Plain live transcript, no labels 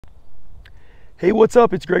Hey, what's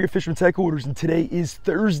up? It's Greg at Fisherman's Headquarters, and today is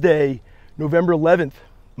Thursday, November 11th.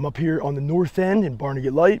 I'm up here on the north end in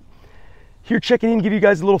Barnegat Light. Here checking in, give you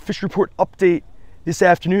guys a little fish report update this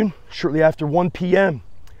afternoon, shortly after 1 p.m.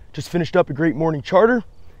 Just finished up a great morning charter,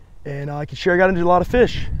 and I can share I got into a lot of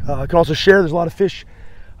fish. I can also share there's a lot of fish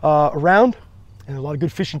around, and a lot of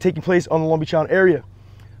good fishing taking place on the Long Beach Island area.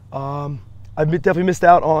 I've definitely missed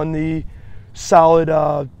out on the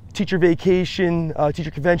solid teacher vacation, teacher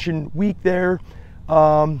convention week there.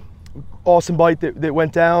 Awesome bite that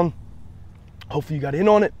went down. Hopefully you got in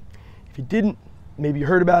on it. If you didn't, maybe you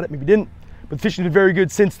heard about it, maybe you didn't. But the fishing's been very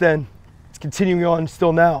good since then. It's continuing on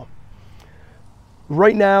still now.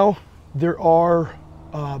 Right now, there are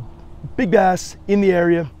big bass in the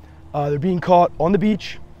area. They're being caught on the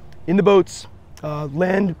beach, in the boats.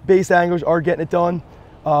 Land-based anglers are getting it done.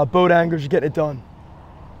 Boat anglers are getting it done.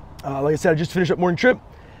 Like I said, I just finished up morning trip.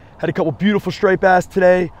 Had a couple beautiful striped bass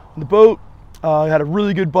today on the boat. Had a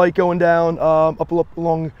really good bite going down up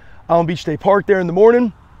along Island Beach State Park there in the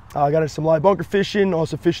morning. Got into some live bunker fishing,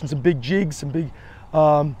 also fishing some big jigs, some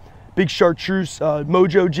big chartreuse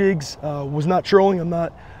mojo jigs. Was not trolling. I'm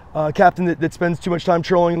not a captain that spends too much time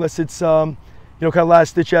trolling unless it's kind of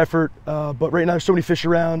last ditch effort. But right now there's so many fish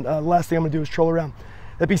around. The last thing I'm gonna do is troll around.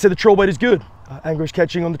 That being said, the troll bite is good. Anglers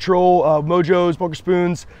catching on the troll, mojos, bunker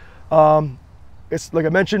spoons. It's like I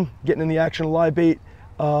mentioned, getting in the action of live bait.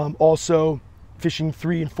 Also fishing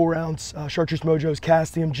 3 and 4 ounce chartreuse mojos,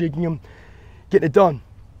 casting them, jigging them, getting it done.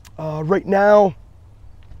 Right now,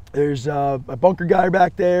 there's a bunker guy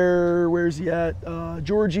back there. Where's he at?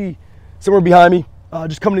 Georgie, somewhere behind me.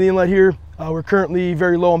 Just coming to the inlet here. We're currently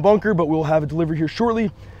very low on bunker, but we'll have a delivery here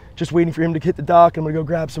shortly. Just waiting for him to hit the dock. I'm gonna go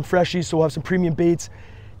grab some freshies, so we'll have some premium baits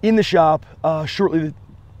in the shop shortly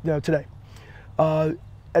today.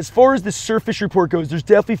 As far as the surf fish report goes, there's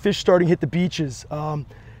definitely fish starting to hit the beaches.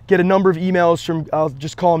 Get a number of emails from, I'll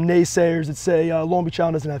just call them naysayers, that say Long Beach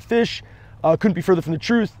Island doesn't have fish. Couldn't be further from the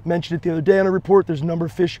truth. Mentioned it the other day on a report. There's a number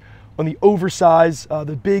of fish on the oversize.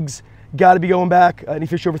 The bigs got to be going back. Any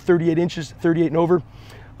fish over 38 inches, 38 and over.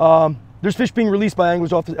 There's fish being released by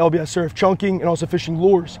anglers off the LBI surf, chunking and also fishing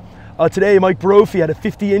lures. Today, Mike Brophy had a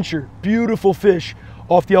 50-incher, beautiful fish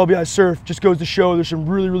off the LBI surf. Just goes to show there's some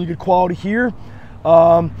really, really good quality here.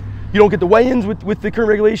 You don't get the weigh-ins with the current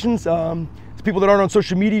regulations. To people that aren't on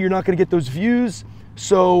social media, you're not going to get those views.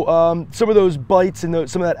 So some of those bites and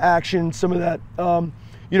some of that action, some of that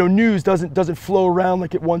news doesn't flow around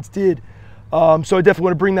like it once did. So I definitely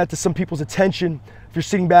want to bring that to some people's attention. If you're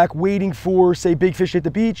sitting back waiting for, say, big fish at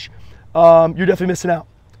the beach, you're definitely missing out.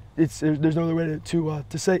 There's no other way to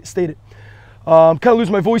state it. Kind of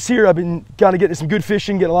losing my voice here. I've been kind of getting some good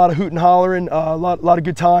fishing, getting a lot of hoot and hollering, a lot of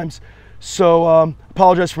good times. So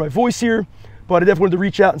apologize for my voice here, but I definitely wanted to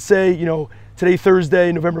reach out and say, today,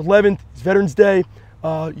 Thursday, November 11th, is Veterans Day.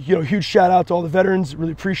 Huge shout out to all the veterans.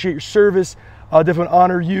 Really appreciate your service. Definitely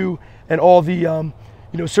honor you and all the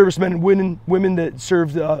servicemen and women that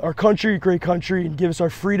served our country, great country, and give us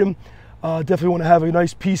our freedom. Definitely want to have a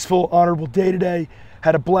nice, peaceful, honorable day today.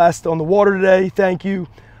 Had a blast on the water today. Thank you.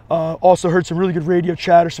 Also heard some really good radio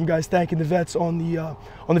chatter. Some guys thanking the vets on the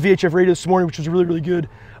VHF radio this morning, which was really, really good.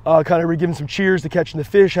 Kind of giving some cheers to catching the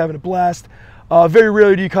fish, having a blast. Very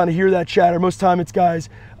rarely do you kind of hear that chatter. Most time it's guys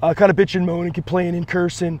kind of bitching, moaning, complaining,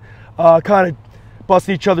 cursing, kind of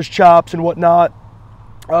busting each other's chops and whatnot.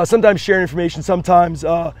 Sometimes sharing information, sometimes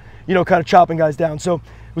kind of chopping guys down. So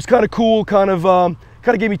it was kind of cool. Kind of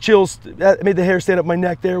gave me chills. That made the hair stand up my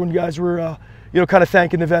neck there when you guys were kind of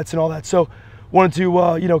thanking the vets and all that. So wanted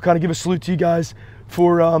to kind of give a salute to you guys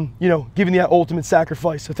for giving that ultimate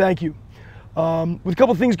sacrifice. So thank you. With a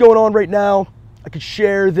couple of things going on right now, I could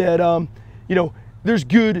share that there's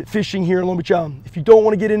good fishing here in Long Beach Island. If you don't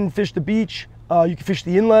want to get in and fish the beach, you can fish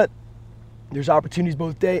the inlet. There's opportunities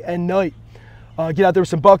both day and night. Get out there with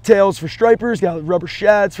some bucktails for stripers, get out rubber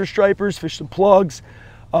shads for stripers, fish some plugs.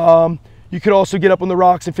 You could also get up on the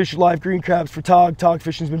rocks and fish live green crabs for tog. Tog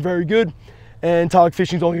fishing's been very good, and tog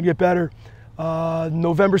fishing's only gonna get better.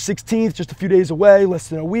 November 16th, just a few days away, less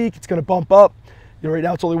than a week. It's gonna bump up. Right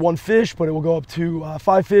now it's only 1 fish, but it will go up to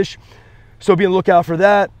 5 fish. So be on the lookout for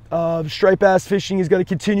that. Striped bass fishing is going to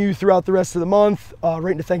continue throughout the rest of the month,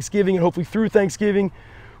 right into Thanksgiving, and hopefully through Thanksgiving.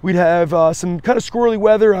 We'd have some kind of squirrely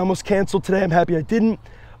weather. I almost canceled today. I'm happy I didn't.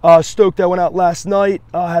 Stoked I went out last night.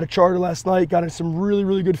 Had a charter last night. Got in some really,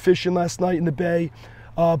 really good fishing last night in the bay.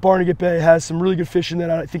 Barnegat Bay has some really good fishing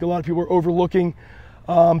that I think a lot of people are overlooking.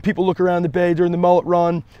 People look around the bay during the mullet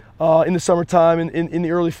run in the summertime and in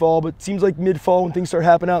the early fall, but it seems like mid-fall when things start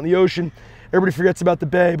happening out in the ocean, everybody forgets about the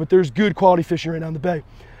bay, but there's good quality fishing right now in the bay.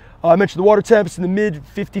 I mentioned the water temps in the mid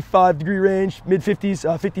 55 degree range, mid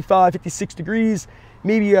 50s, 55, 56 degrees.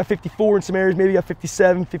 Maybe you got 54 in some areas, maybe you got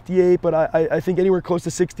 57, 58, but I think anywhere close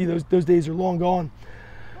to 60, those days are long gone.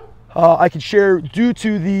 I can share, due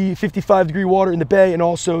to the 55 degree water in the bay and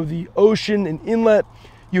also the ocean and inlet,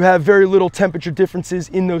 you have very little temperature differences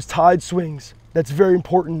in those tide swings. That's very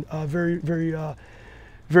important,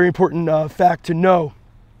 very important fact to know.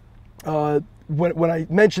 When I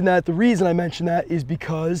mention that, the reason I mention that is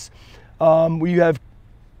because when you have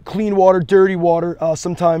clean water, dirty water,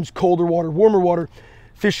 sometimes colder water, warmer water,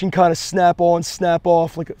 fish can kind of snap on, snap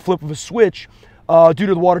off like a flip of a switch due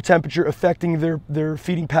to the water temperature affecting their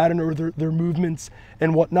feeding pattern or their movements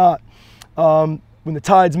and whatnot. When the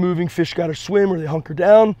tide's moving, fish got to swim or they hunker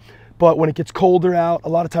down, but when it gets colder out, a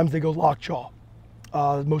lot of times they go lockjaw.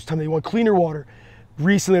 Most of the time they want cleaner water.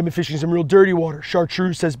 Recently I've been fishing some real dirty water.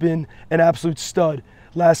 Chartreuse has been an absolute stud.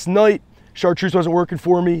 Last night, chartreuse wasn't working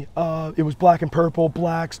for me. It was black and purple,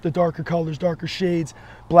 blacks, the darker colors, darker shades,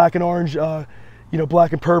 black and orange,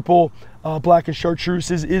 black and purple, black and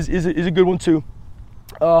chartreuse is a good one too.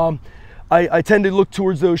 I tend to look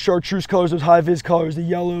towards those chartreuse colors, those high vis colors, the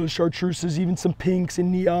yellows, chartreuses, even some pinks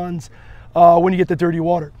and neons when you get the dirty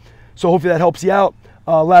water. So hopefully that helps you out.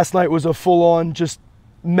 Last night was a full-on just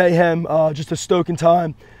mayhem, just a stoking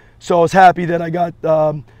time. So I was happy that I got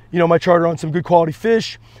my charter on some good quality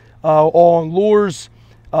fish, all on lures.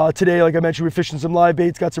 Today, like I mentioned, we're fishing some live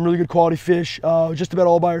baits, got some really good quality fish, just about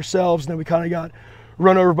all by ourselves. And then we kind of got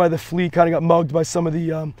run over by the fleet, kind of got mugged by some of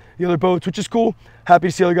the other boats, which is cool. Happy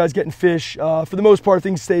to see other guys getting fish. For the most part,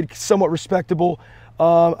 things stayed somewhat respectable.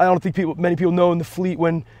 I don't think many people know in the fleet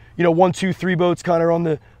when 1, 2, 3 boats kind of are on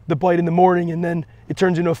the bite in the morning, and then it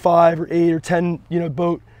turns into a 5 or 8 or 10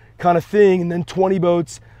 boat kind of thing, and then 20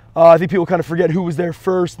 boats. I think people kind of forget who was there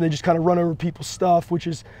first, and they just kind of run over people's stuff, which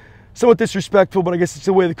is somewhat disrespectful, but I guess it's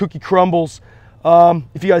the way the cookie crumbles.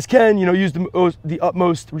 If you guys can, use the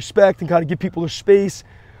utmost respect and kind of give people their space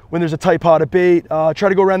when there's a tight pot of bait. Try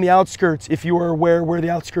to go around the outskirts if you are aware where the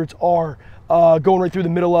outskirts are. Going right through the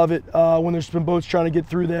middle of it when there's been boats trying to get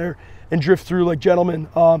through there and drift through like gentlemen,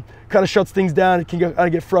 kind of shuts things down. It can kind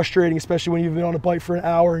of get frustrating, especially when you've been on a bite for an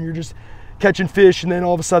hour and you're just catching fish, and then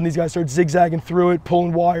all of a sudden these guys start zigzagging through it,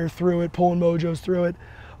 pulling wire through it, pulling mojos through it.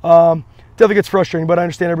 Definitely gets frustrating, but I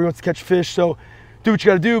understand everyone wants to catch fish, so do what you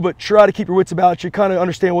got to do, but try to keep your wits about you. Kind of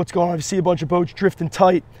understand what's going on. If you see a bunch of boats drifting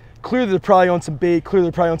tight, clearly they're probably on some bait, clearly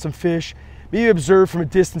they're probably on some fish. Maybe observe from a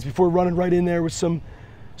distance before running right in there with some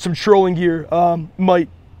trolling gear. Might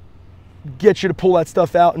get you to pull that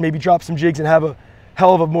stuff out and maybe drop some jigs and have a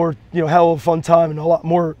hell of a fun time, and a lot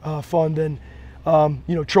more fun than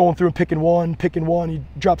trolling through and picking one. You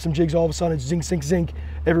drop some jigs, all of a sudden it's zing, sink, zink.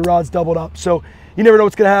 Every rod's doubled up. So you never know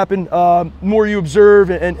what's going to happen. The more you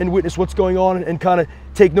observe and witness what's going on and kind of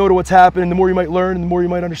take note of what's happening, the more you might learn and the more you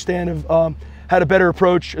might understand of how to better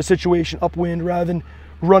approach a situation upwind rather than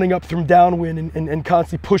running up from downwind and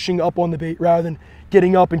constantly pushing up on the bait rather than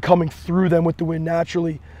getting up and coming through them with the wind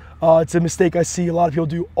naturally. It's a mistake I see a lot of people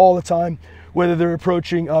do all the time, whether they're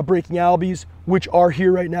approaching breaking albies, which are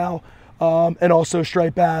here right now, and also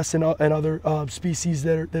striped bass and other species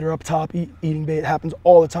that are up top eating bait. It happens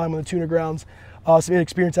all the time on the tuna grounds. Some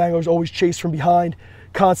inexperienced anglers always chase from behind,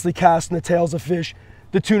 constantly casting the tails of fish.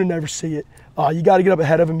 The tuna never see it. You got to get up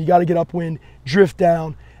ahead of them. You got to get upwind, drift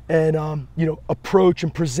down, and approach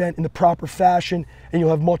and present in the proper fashion, and you'll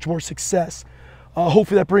have much more success.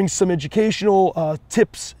 Hopefully that brings some educational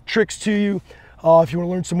tips, tricks to you. If you want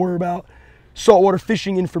to learn some more about saltwater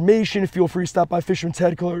fishing information, feel free to stop by Fisherman's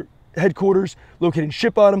Headquarters located in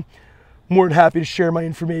Ship Bottom. More than happy to share my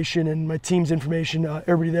information and my team's information.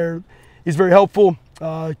 Everybody there is very helpful.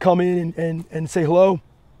 Come in and say hello.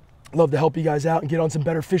 Love to help you guys out and get on some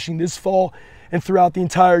better fishing this fall and throughout the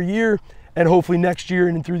entire year, and hopefully next year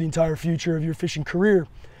and through the entire future of your fishing career.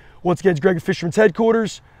 Once again, it's Greg at Fisherman's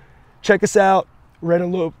Headquarters. Check us out right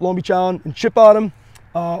on Long Beach Island in Ship Bottom.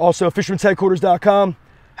 Also, fishermansheadquarters.com.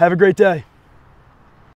 Have a great day.